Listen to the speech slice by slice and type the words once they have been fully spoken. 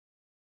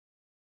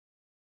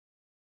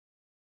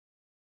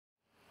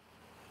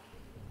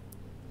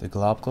The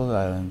Galapagos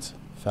Islands,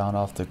 found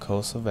off the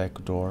coast of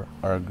Ecuador,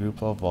 are a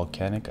group of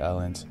volcanic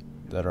islands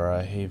that are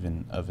a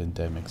haven of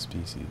endemic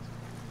species,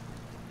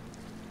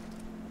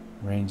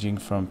 ranging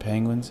from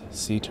penguins,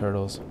 sea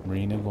turtles,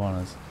 marine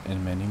iguanas,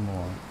 and many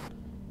more,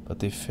 but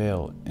they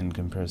fail in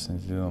comparison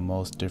to the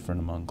most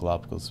different among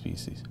Galapagos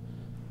species,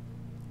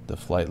 the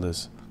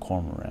flightless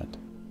cormorant.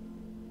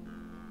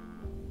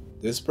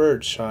 This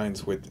bird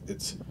shines with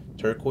its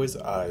turquoise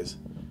eyes,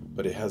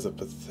 but it has a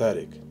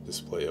pathetic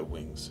display of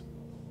wings.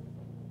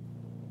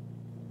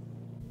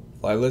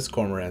 Flightless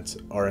cormorants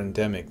are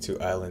endemic to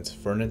islands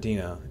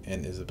Fernandina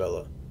and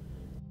Isabella.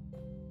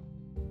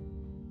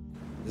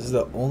 This is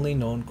the only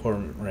known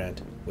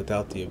cormorant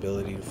without the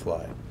ability to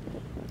fly,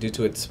 due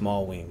to its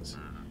small wings.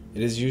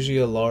 It is usually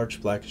a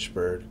large blackish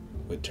bird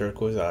with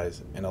turquoise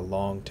eyes and a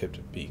long tipped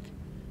beak.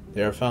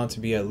 They are found to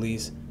be at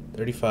least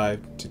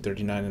 35 to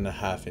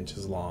 39.5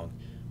 inches long,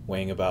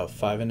 weighing about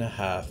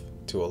 5.5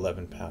 to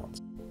 11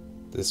 pounds.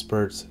 This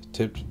bird's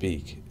tipped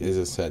beak is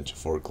essential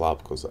for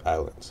Galapagos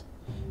Islands.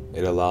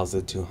 It allows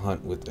it to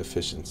hunt with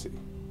efficiency.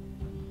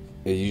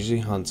 It usually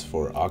hunts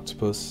for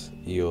octopus,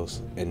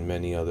 eels, and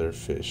many other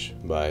fish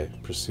by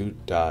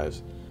pursuit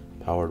dives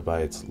powered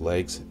by its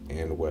legs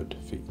and webbed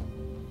feet.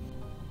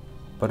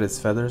 But its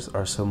feathers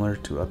are similar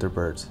to other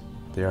birds.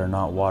 They are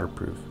not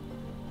waterproof.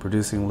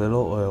 Producing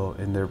little oil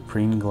in their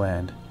preening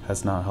gland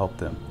has not helped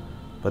them,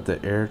 but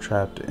the air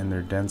trapped in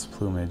their dense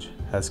plumage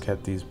has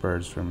kept these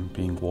birds from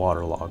being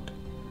waterlogged.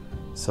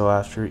 So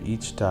after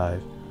each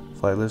dive,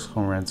 flightless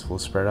cormorants will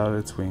spread out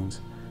its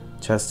wings,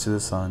 chest to the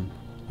sun,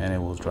 and it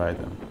will dry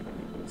them,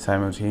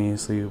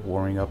 simultaneously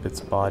warming up its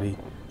body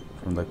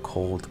from the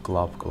cold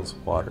Galapagos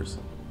waters.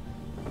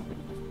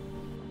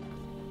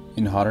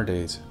 In hotter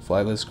days,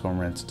 flightless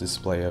cormorants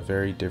display a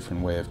very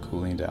different way of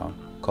cooling down,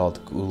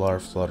 called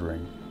gular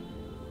fluttering,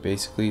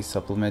 basically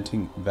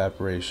supplementing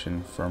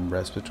evaporation from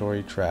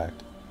respiratory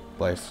tract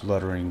by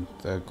fluttering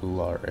the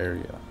gular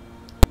area.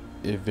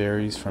 It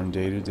varies from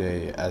day to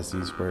day, as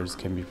these birds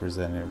can be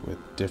presented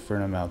with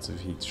different amounts of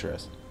heat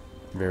stress,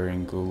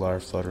 varying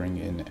gular fluttering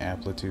in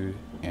amplitude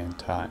and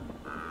time.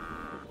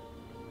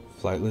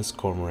 Flightless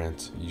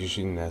cormorants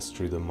usually nest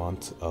through the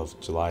months of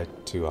July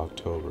to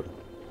October,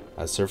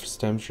 as surface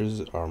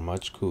temperatures are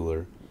much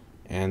cooler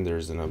and there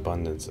is an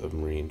abundance of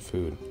marine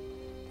food.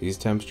 These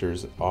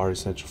temperatures are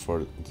essential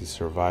for the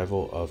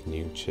survival of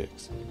new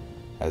chicks,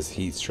 as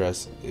heat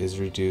stress is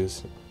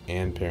reduced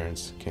and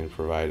parents can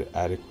provide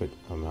adequate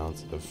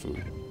amounts of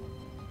food.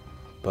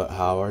 But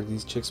how are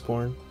these chicks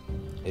born?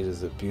 It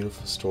is a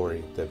beautiful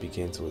story that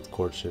begins with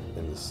courtship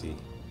in the sea.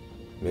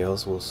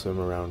 Males will swim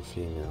around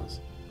females,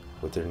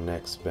 with their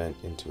necks bent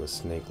into a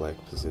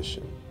snake-like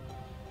position.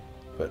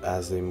 But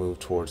as they move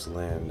towards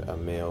land, a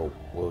male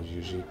will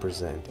usually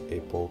present a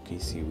bulky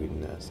seaweed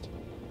nest,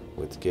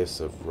 with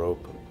gifts of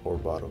rope or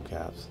bottle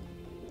caps.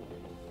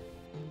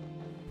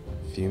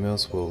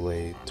 Females will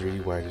lay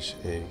 3 whitish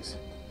eggs,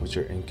 which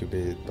are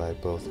incubated by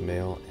both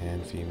male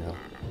and female.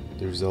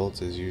 The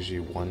result is usually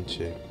 1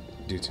 chick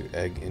due to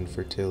egg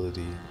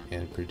infertility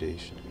and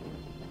predation.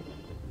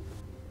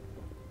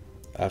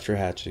 After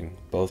hatching,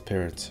 both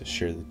parents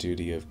share the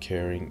duty of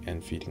caring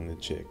and feeding the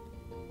chick.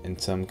 In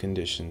some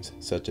conditions,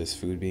 such as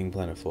food being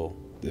plentiful,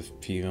 the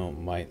female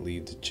might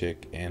leave the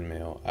chick and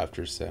male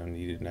after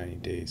 70 to 90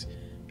 days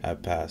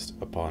have passed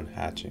upon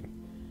hatching.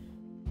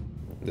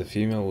 The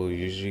female will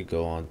usually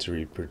go on to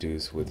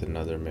reproduce with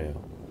another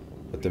male,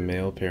 but the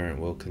male parent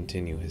will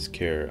continue his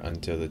care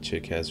until the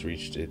chick has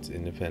reached its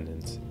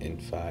independence in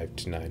 5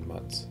 to 9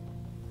 months.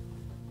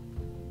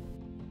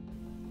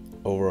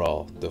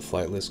 Overall, the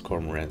flightless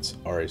cormorants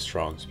are a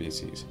strong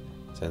species,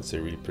 since they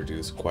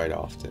reproduce quite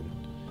often,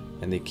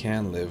 and they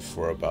can live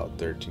for about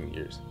 13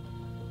 years.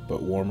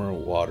 But warmer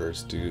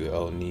waters due to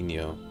El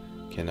Niño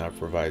cannot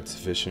provide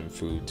sufficient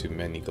food to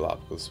many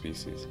Galapagos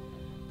species,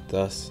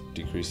 thus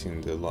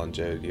decreasing the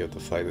longevity of the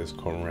flightless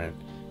cormorant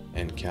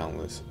and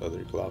countless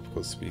other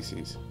Galapagos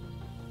species.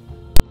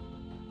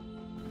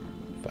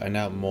 Find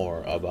out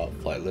more about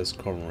flightless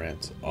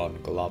cormorants on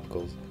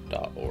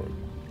galapagos.org.